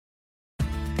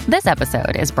This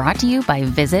episode is brought to you by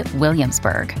Visit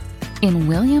Williamsburg. In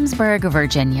Williamsburg,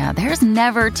 Virginia, there's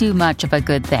never too much of a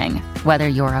good thing. Whether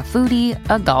you're a foodie,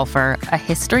 a golfer, a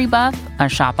history buff, a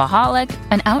shopaholic,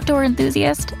 an outdoor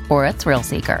enthusiast, or a thrill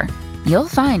seeker, you'll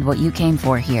find what you came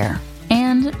for here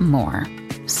and more.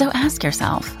 So ask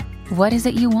yourself, what is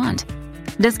it you want?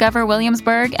 Discover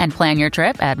Williamsburg and plan your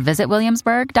trip at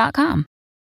visitwilliamsburg.com.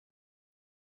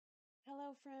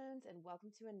 Hello, friends, and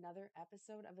welcome to another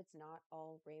episode of It's Not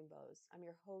All Rainbows. I'm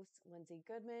your host, Lindsay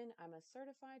Goodman. I'm a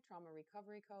certified trauma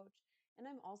recovery coach, and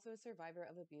I'm also a survivor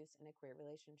of abuse in a queer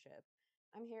relationship.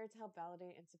 I'm here to help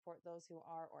validate and support those who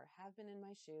are or have been in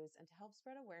my shoes and to help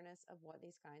spread awareness of what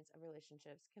these kinds of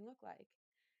relationships can look like.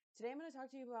 Today, I'm going to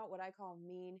talk to you about what I call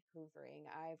mean hoovering.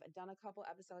 I've done a couple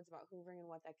episodes about hoovering and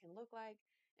what that can look like.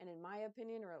 And in my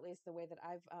opinion, or at least the way that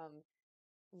I've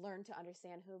learned to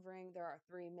understand hoovering, there are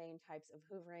three main types of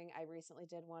hoovering. I recently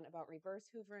did one about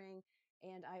reverse hoovering,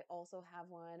 and I also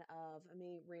have one of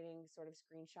me reading sort of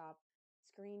screenshot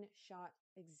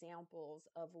examples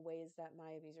of ways that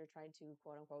my abuser tried to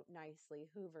quote unquote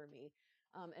nicely hoover me.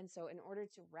 And so in order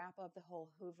to wrap up the whole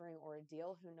hoovering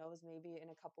ordeal, who knows, maybe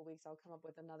in a couple weeks I'll come up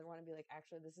with another one and be like,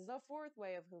 actually, this is a fourth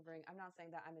way of hoovering. I'm not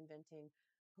saying that I'm inventing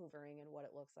hoovering and what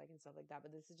it looks like and stuff like that,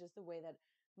 but this is just the way that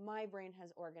my brain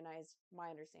has organized my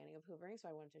understanding of hoovering, so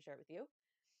I wanted to share it with you.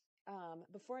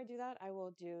 Before I do that, I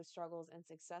will do struggles and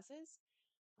successes.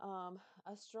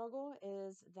 A struggle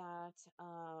is that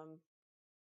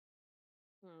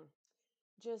hmm,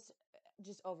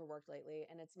 just overworked lately,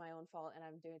 and it's my own fault, and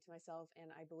I'm doing it to myself.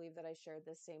 And I believe that I shared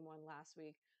this same one last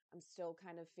week. I'm still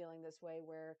kind of feeling this way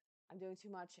where I'm doing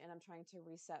too much, and I'm trying to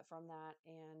reset from that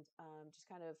and just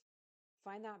kind of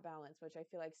find that balance, which I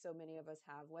feel like so many of us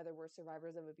have, whether we're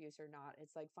survivors of abuse or not.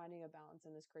 It's like finding a balance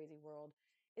in this crazy world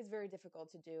is very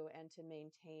difficult to do and to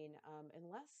maintain,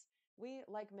 unless we,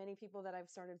 like many people that I've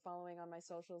started following on my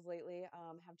socials lately,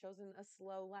 have chosen a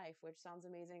slow life, which sounds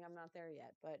amazing. I'm not there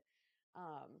yet, but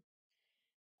um,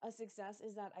 a success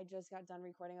is that I just got done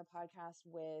recording a podcast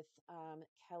with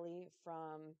Kelly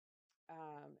from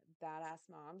Badass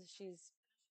Moms. She's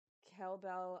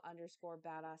Kelbell underscore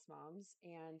Badass Moms,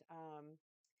 and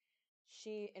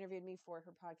she interviewed me for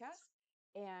her podcast.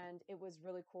 And it was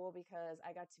really cool because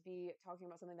I got to be talking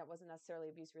about something that wasn't necessarily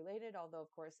abuse related, although,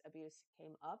 of course, abuse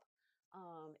came up.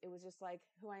 It was just like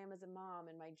who I am as a mom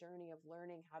and my journey of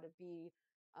learning how to be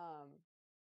um,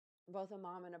 both a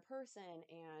mom and a person,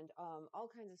 and all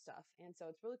kinds of stuff. And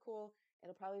so it's really cool.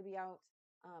 It'll probably be out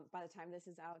by the time this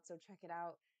is out. So check it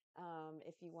out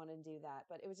if you want to do that.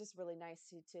 But it was just really nice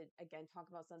to again,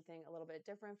 talk about something a little bit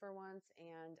different for once.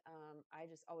 And I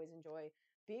just always enjoy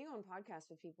being on podcasts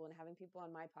with people and having people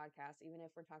on my podcast, even if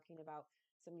we're talking about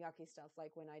some yucky stuff, like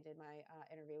when I did my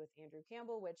interview with Andrew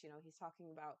Campbell, which, he's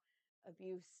talking about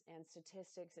abuse and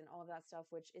statistics and all of that stuff,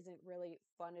 which isn't really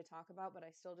fun to talk about, but I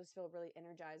still just feel really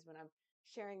energized when I'm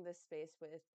sharing this space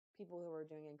with people who are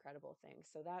doing incredible things.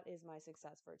 So that is my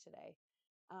success for today.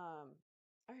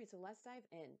 All right, so let's dive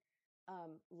in.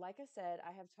 Like I said,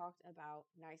 I have talked about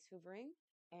nice hoovering.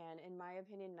 And in my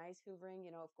opinion, nice hoovering,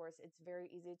 of course, it's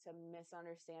very easy to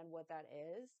misunderstand what that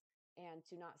is and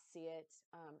to not see it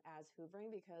as hoovering,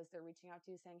 because they're reaching out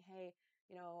to you saying, hey,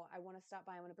 I want to stop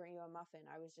by. I want to bring you a muffin.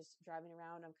 I was just driving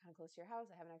around. I'm kind of close to your house.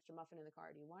 I have an extra muffin in the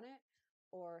car. Do you want it?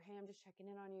 Or, hey, I'm just checking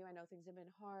in on you. I know things have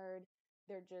been hard.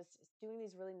 They're just doing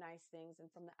these really nice things.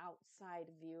 And from the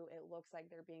outside view, it looks like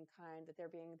they're being kind, that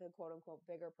they're being the quote unquote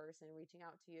bigger person reaching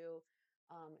out to you,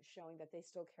 showing that they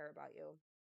still care about you.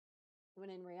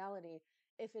 When in reality,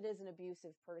 if it is an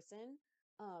abusive person,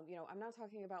 I'm not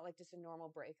talking about like just a normal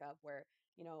breakup where,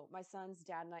 my son's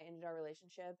dad and I ended our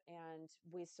relationship, and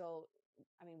we still,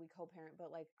 I mean, we co-parent, but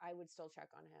like I would still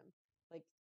check on him. Like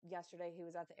yesterday, he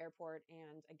was at the airport,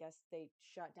 and I guess they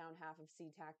shut down half of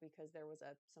SeaTac because there was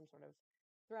some sort of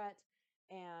threat.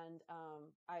 And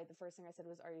the first thing I said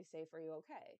was, "Are you safe? Are you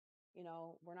okay?"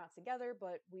 We're not together,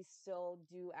 but we still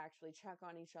do actually check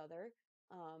on each other.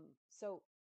 So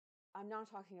I'm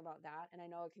not talking about that. And I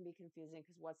know it can be confusing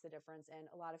because what's the difference? And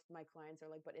a lot of my clients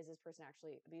are like, but is this person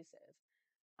actually abusive?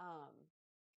 Um,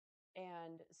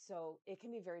 and so it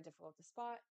can be very difficult to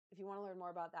spot. If you want to learn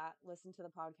more about that, listen to the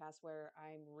podcast where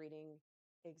I'm reading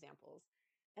examples.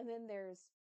 And then there's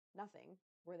nothing,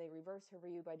 where they reverse hoover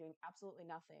you by doing absolutely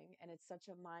nothing. And it's such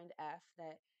a mind F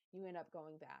that you end up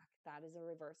going back. That is a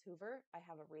reverse hoover. I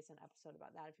have a recent episode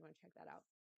about that if you want to check that out.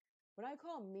 What I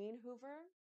call mean hoover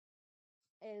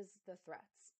is the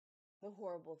threats, the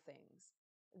horrible things,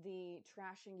 the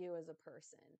trashing you as a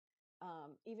person.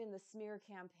 Even the smear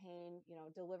campaign,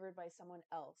 delivered by someone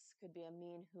else could be a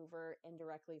mean hoover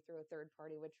indirectly through a third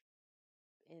party, which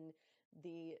in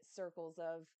the circles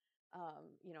of,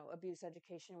 abuse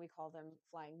education. We call them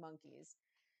flying monkeys.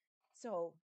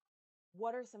 So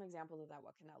what are some examples of that?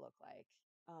 What can that look like?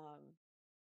 Um,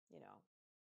 you know,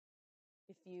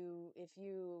 if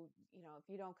you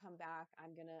don't come back,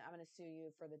 I'm gonna sue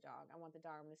you for the dog. I want the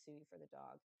dog. I'm gonna sue you for the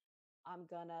dog. I'm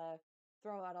gonna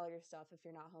throw out all your stuff if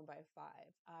you're not home by 5.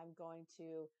 I'm going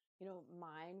to,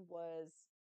 mine was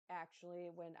actually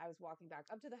when I was walking back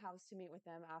up to the house to meet with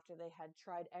them after they had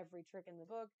tried every trick in the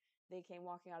book. They came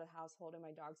walking out of the house holding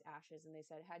my dog's ashes, and they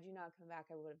said, had you not come back,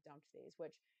 I would have dumped these,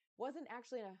 which wasn't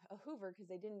actually a Hoover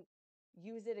because they didn't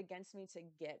use it against me to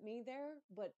get me there,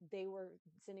 but they were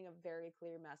sending a very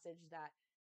clear message that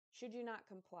should you not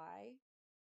comply,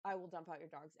 I will dump out your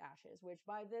dog's ashes, which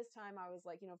by this time I was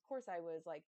like, of course I was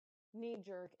like knee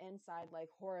jerk inside,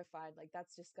 like horrified, like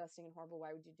that's disgusting and horrible.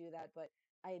 Why would you do that? But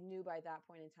I knew by that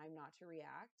point in time not to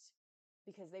react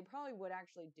because they probably would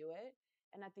actually do it.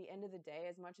 And at the end of the day,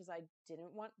 as much as I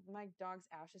didn't want my dog's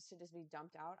ashes to just be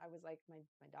dumped out, I was like, my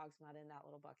dog's not in that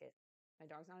little bucket. My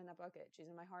dog's not in that bucket.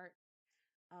 She's in my heart.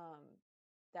 Um,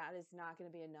 that is not going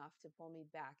to be enough to pull me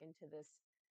back into this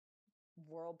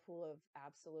whirlpool of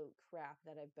absolute crap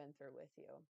that I've been through with you.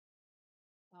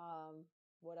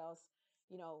 What else?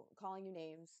 Calling you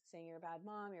names, saying you're a bad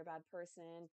mom, you're a bad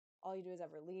person. All you do is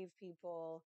ever leave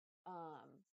people,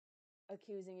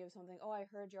 accusing you of something. Oh, I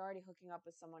heard you're already hooking up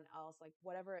with someone else, like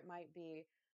whatever it might be,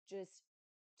 just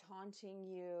taunting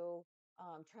you,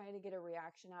 trying to get a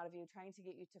reaction out of you, trying to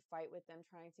get you to fight with them,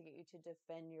 trying to get you to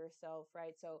defend yourself,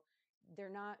 right? So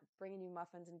they're not bringing you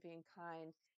muffins and being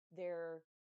kind. They're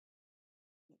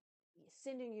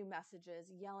sending you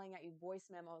messages, yelling at you, voice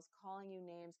memos, calling you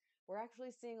names. We're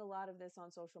actually seeing a lot of this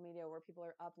on social media where people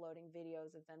are uploading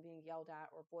videos of them being yelled at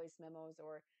or voice memos,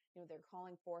 or they're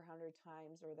calling 400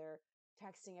 times, or they're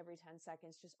texting every 10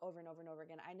 seconds just over and over and over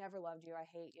again. I never loved you. I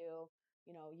hate you.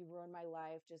 You ruined my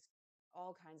life. Just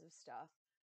all kinds of stuff.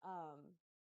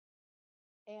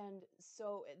 And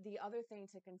so the other thing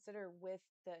to consider with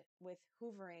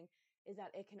hoovering is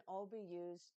that it can all be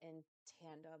used in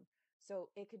tandem. So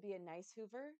it could be a nice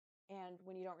hoover, and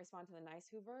when you don't respond to the nice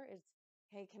hoover, it's,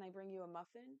 hey, can I bring you a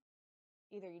muffin?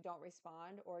 Either you don't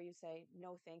respond or you say,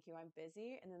 no, thank you, I'm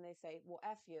busy. And then they say, well,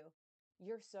 F you.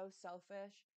 You're so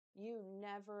selfish. You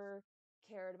never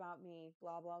cared about me,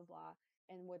 blah, blah, blah.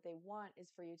 And what they want is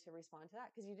for you to respond to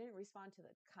that because you didn't respond to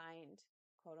the kind,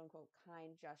 quote unquote,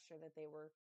 kind gesture that they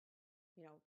were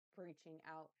preaching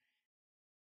out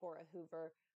for a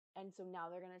Hoover. And so now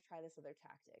they're going to try this other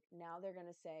tactic. Now they're going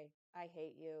to say, I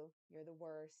hate you. You're the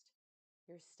worst.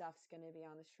 Your stuff's going to be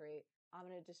on the street. I'm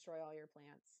going to destroy all your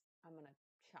plants. I'm going to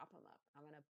chop them up. I'm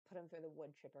going to put them through the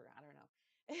wood chipper. I don't know.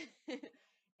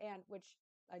 And which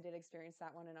I did experience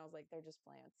that one. And I was like, they're just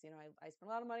plants. I spent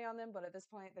a lot of money on them, but at this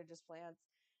point, they're just plants.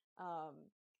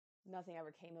 Nothing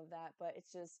ever came of that. But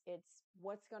it's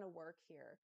what's going to work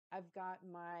here. I've got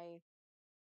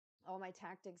all my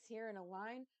tactics here in a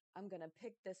line. I'm going to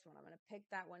pick this one. I'm going to pick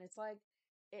that one. It's Lord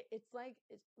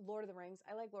of the Rings.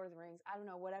 I like Lord of the Rings. I don't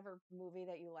know, whatever movie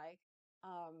that you like.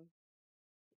 Um,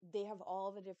 they have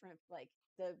all the different, like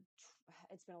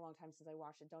it's been a long time since I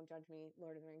watched it. Don't judge me,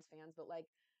 Lord of the Rings fans, but like,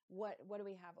 what do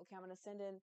we have? Okay, I'm going to send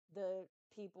in the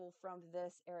people from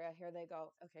this area. Here they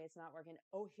go. Okay, it's not working.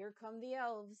 Oh, here come the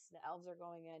elves. The elves are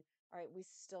going in. All right, we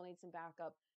still need some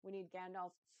backup. We need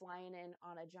Gandalf flying in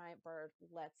on a giant bird.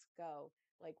 Let's go.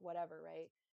 Like whatever,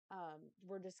 right?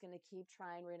 We're just gonna keep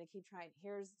trying. We're gonna keep trying.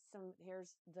 Here's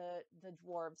the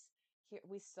dwarves. Here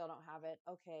we still don't have it.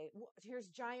 Okay, here's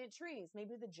giant trees.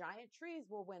 Maybe the giant trees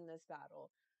will win this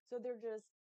battle. So they're just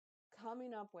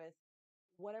coming up with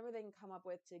whatever they can come up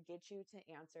with to get you to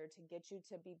answer, to get you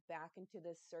to be back into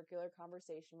this circular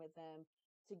conversation with them,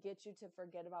 to get you to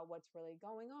forget about what's really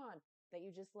going on, that you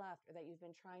just left or that you've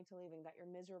been trying to leave and that you're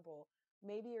miserable.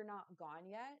 Maybe you're not gone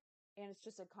yet and it's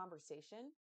just a conversation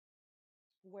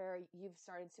where you've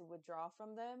started to withdraw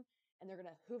from them, and they're going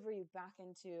to hoover you back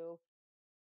into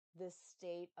this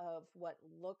state of what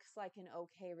looks like an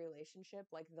okay relationship,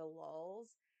 like the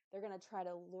lulls. They're going to try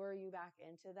to lure you back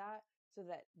into that so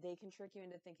that they can trick you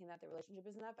into thinking that the relationship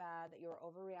isn't that bad, that you're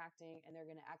overreacting, and they're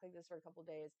going to act like this for a couple of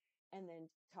days and then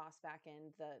toss back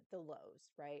in the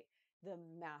lows, right? The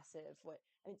massive, what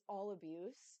I mean, it's all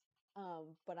abuse.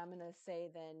 But I'm going to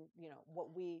say then,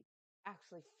 what we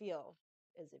actually feel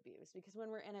is abuse, because when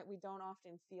we're in it, we don't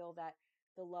often feel that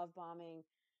the love bombing,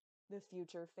 the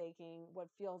future faking, what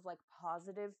feels like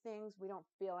positive things, we don't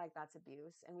feel like that's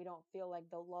abuse, and we don't feel like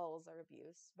the lulls are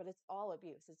abuse, but it's all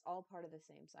abuse. It's all part of the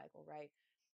same cycle, right?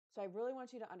 So I really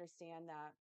want you to understand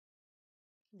that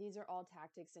these are all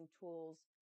tactics and tools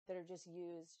that are just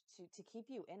used to keep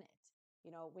you in it.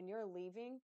 when you're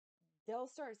leaving, they'll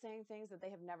start saying things that they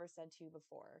have never said to you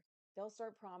before. They'll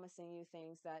start promising you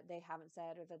things that they haven't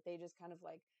said, or that they just kind of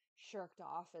like shirked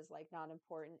off as like not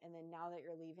important. And then now that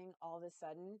you're leaving, all of a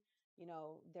sudden,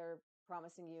 they're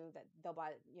promising you that they'll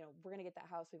buy, we're going to get that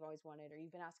house we've always wanted, or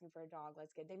you've been asking for a dog.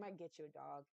 They might get you a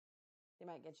dog. They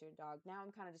might get you a dog. Now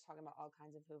I'm kind of just talking about all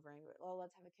kinds of hoovering. Oh,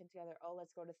 let's have a kid together. Oh,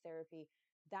 let's go to therapy.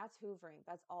 That's hoovering.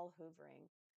 That's all hoovering.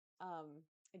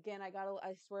 Again, I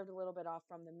swerved a little bit off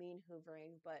from the mean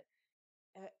hoovering, but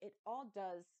it all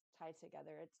does tie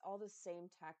together. It's all the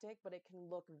same tactic, but it can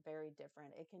look very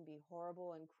different. It can be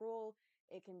horrible and cruel.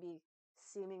 It can be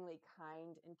seemingly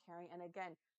kind and caring. And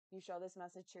again, you show this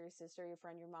message to your sister, your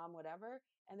friend, your mom, whatever,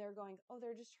 and they're going, oh,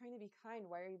 they're just trying to be kind.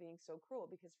 Why are you being so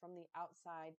cruel? Because from the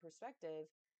outside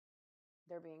perspective,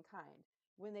 they're being kind.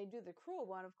 When they do the cruel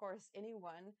one, of course,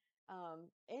 anybody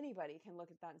can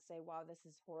look at that and say, wow, this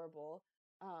is horrible.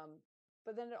 Um,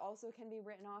 but then it also can be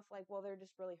written off like, well, they're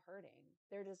just really hurting.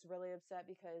 They're just really upset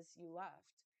because you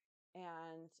left.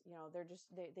 And,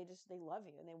 they love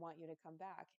you and they want you to come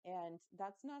back. And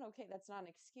that's not okay. That's not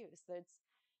an excuse. It's,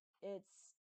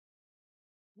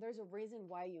 there's a reason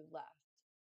why you left.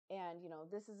 And,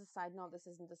 this is a side note. This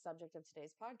isn't the subject of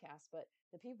today's podcast, but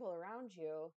the people around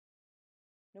you,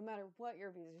 no matter what your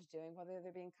abuser is doing, whether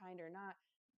they're being kind or not,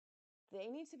 they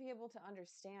need to be able to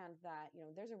understand that,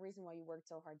 there's a reason why you worked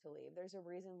so hard to leave. There's a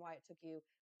reason why it took you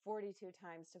 42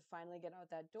 times to finally get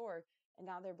out that door. And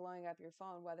now they're blowing up your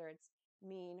phone, whether it's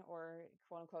mean or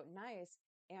quote unquote nice.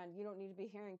 And you don't need to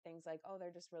be hearing things like, oh,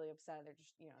 they're just really upset. They're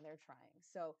just, they're trying.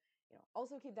 So,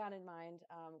 also keep that in mind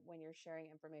when you're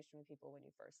sharing information with people when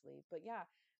you first leave. But yeah,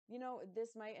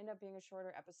 this might end up being a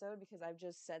shorter episode because I've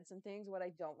just said some things. What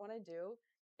I don't want to do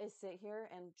is sit here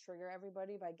and trigger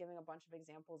everybody by giving a bunch of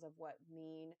examples of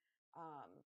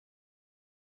um,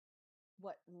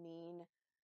 what mean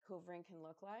hoovering can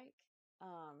look like.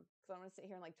 Because I want to sit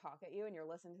here and like talk at you, and you're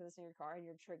listening to this in your car, and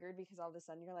you're triggered because all of a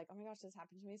sudden you're like, oh my gosh, this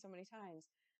happened to me so many times.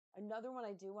 Another one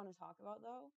I do want to talk about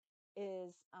though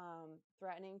is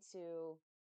threatening to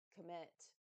commit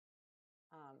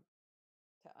um,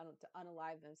 to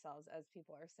unalive themselves, as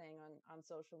people are saying on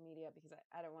social media, because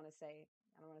I don't want to say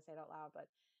it out loud, but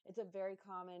it's a very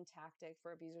common tactic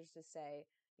for abusers to say,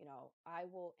 I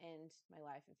will end my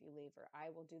life if you leave, or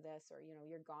I will do this, or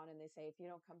you're gone, and they say, if you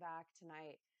don't come back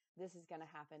tonight, this is going to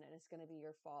happen and it's going to be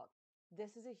your fault.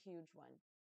 This is a huge one.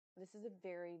 This is a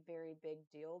very, very big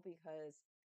deal because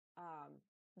um,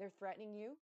 they're threatening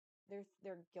you,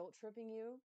 they're guilt tripping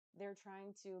you, they're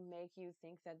trying to make you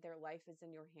think that their life is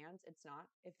in your hands. It's not.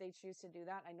 If they choose to do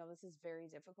that, I know this is very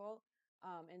difficult.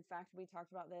 In fact, we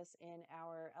talked about this in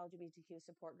our LGBTQ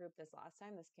support group this last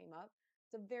time this came up.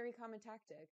 It's a very common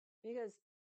tactic because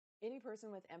any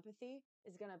person with empathy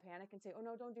is going to panic and say, oh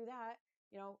no, don't do that.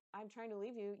 I'm trying to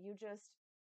leave you. You just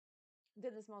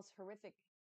did this most horrific,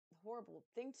 horrible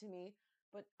thing to me,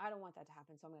 but I don't want that to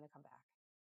happen. So I'm going to come back.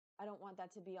 I don't want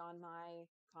that to be on my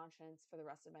conscience for the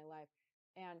rest of my life.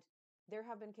 And there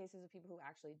have been cases of people who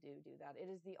actually do that. It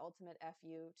is the ultimate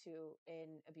FU to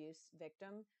an abuse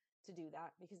victim to do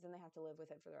that, because then they have to live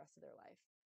with it for the rest of their life.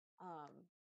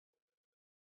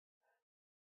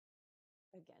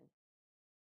 Again,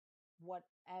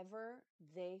 whatever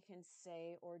they can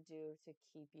say or do to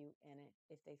keep you in it.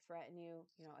 If they threaten you,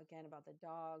 again, about the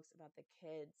dogs, about the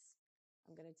kids,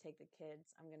 I'm going to take the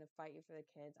kids. I'm going to fight you for the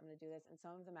kids. I'm going to do this. And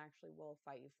some of them actually will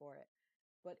fight you for it.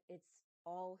 But it's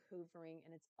all hoovering,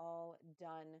 and it's all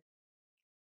done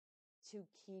to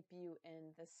keep you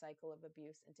in the cycle of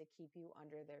abuse and to keep you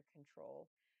under their control.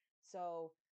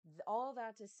 So, all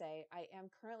that to say, I am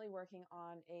currently working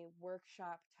on a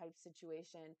workshop type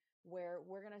situation where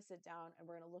we're going to sit down and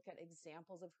we're going to look at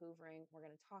examples of hoovering. We're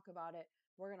going to talk about it.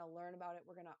 We're going to learn about it.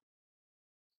 We're going to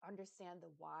understand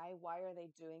the why. Why are they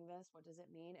doing this? What does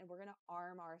it mean? And we're going to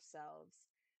arm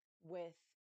ourselves with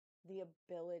the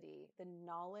ability, the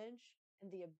knowledge,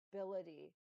 and the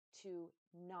ability to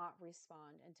not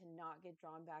respond and to not get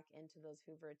drawn back into those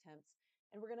Hoover attempts.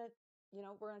 And we're gonna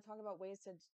talk about ways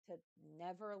to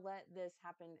never let this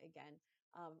happen again.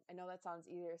 I know that sounds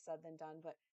easier said than done,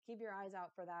 but keep your eyes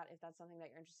out for that if that's something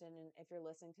that you're interested in. If you're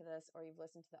listening to this, or you've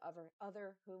listened to the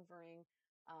other Hoovering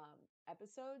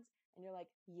episodes, and you're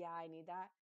like, yeah, I need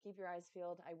that, keep your eyes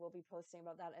peeled. I will be posting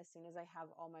about that as soon as I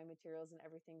have all my materials and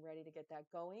everything ready to get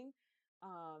that going.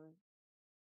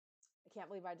 I can't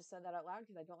believe I just said that out loud,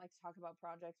 because I don't like to talk about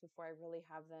projects before I really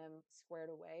have them squared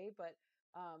away. But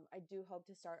I do hope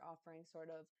to start offering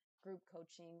sort of group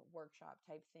coaching workshop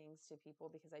type things to people,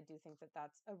 because I do think that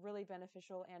that's a really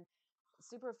beneficial and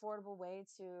super affordable way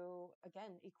to,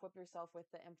 again, equip yourself with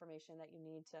the information that you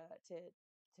need to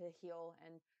heal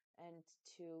and and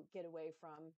to get away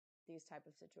from these type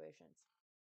of situations.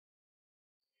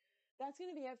 That's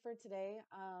going to be it for today.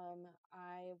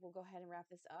 I will go ahead and wrap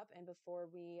this up. And before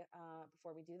we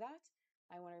do that,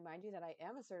 I want to remind you that I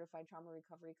am a certified trauma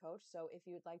recovery coach. So if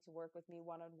you would like to work with me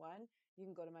one-on-one, you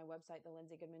can go to my website,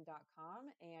 thelindsaygoodman.com,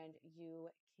 and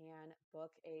you can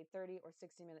book a 30 or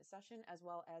 60-minute session, as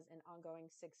well as an ongoing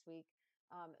 6-week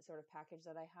sort of package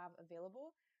that I have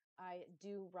available. I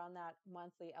do run that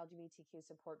monthly LGBTQ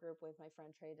support group with my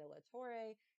friend Trey De La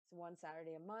Torre. It's one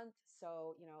Saturday a month.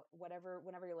 So, whenever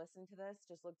you're listening to this,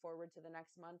 just look forward to the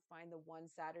next month. Find the one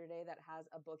Saturday that has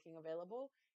a booking available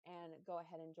and go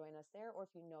ahead and join us there. Or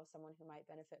if you know someone who might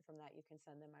benefit from that, you can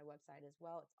send them my website as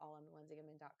well. It's all on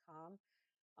lindsaygoodman.com.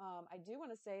 I do want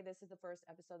to say this is the first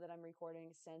episode that I'm recording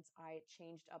since I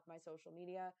changed up my social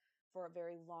media. For a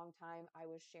very long time, I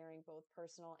was sharing both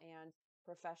personal and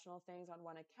professional things on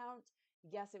one account.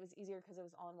 Yes, it was easier because it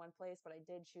was all in one place, but I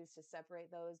did choose to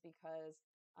separate those because,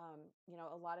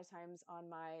 a lot of times on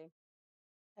my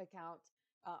account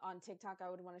on TikTok,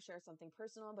 I would want to share something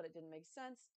personal, but it didn't make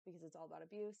sense because it's all about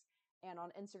abuse. And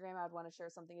on Instagram, I would want to share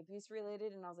something abuse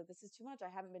related. And I was like, this is too much. I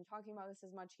haven't been talking about this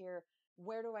as much here.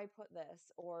 Where do I put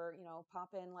this? Or,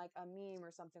 pop in like a meme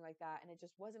or something like that. And it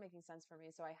just wasn't making sense for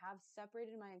me. So I have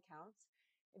separated my accounts.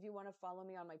 If you want to follow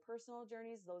me on my personal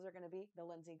journeys, those are going to be the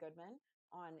Lindsay Goodman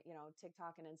on,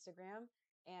 TikTok and Instagram.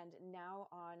 And now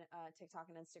on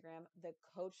TikTok and Instagram, the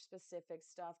coach specific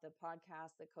stuff, the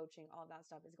podcast, the coaching, all that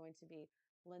stuff is going to be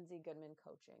Lindsay Goodman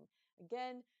Coaching.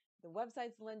 Again, the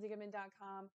website's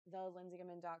lindsaygoodman.com,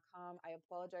 thelindsaygoodman.com. I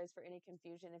apologize for any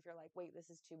confusion if you're like, wait, this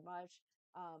is too much.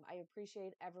 I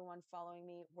appreciate everyone following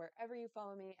me wherever you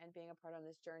follow me and being a part on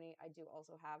this journey. I do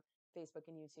also have Facebook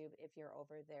and YouTube if you're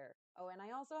over there. Oh, and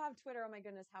I also have Twitter. Oh my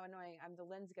goodness, how annoying. I'm the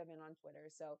Lindsay Goodman on Twitter.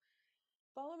 So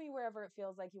follow me wherever it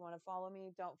feels like you want to follow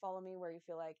me. Don't follow me where you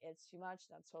feel like it's too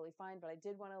much. That's totally fine. But I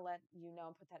did want to let you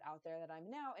know and put that out there that I'm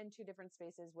now in 2 different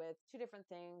spaces with 2 different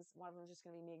things. One of them is just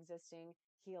going to be me existing,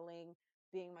 healing,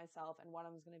 being myself. And one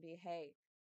of them is going to be, hey,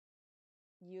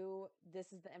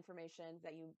 this is the information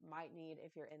that you might need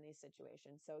if you're in these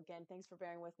situations. So again, thanks for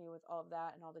bearing with me with all of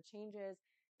that and all the changes.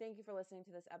 Thank you for listening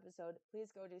to this episode. Please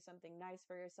go do something nice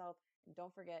for yourself. And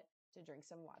don't forget to drink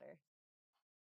some water.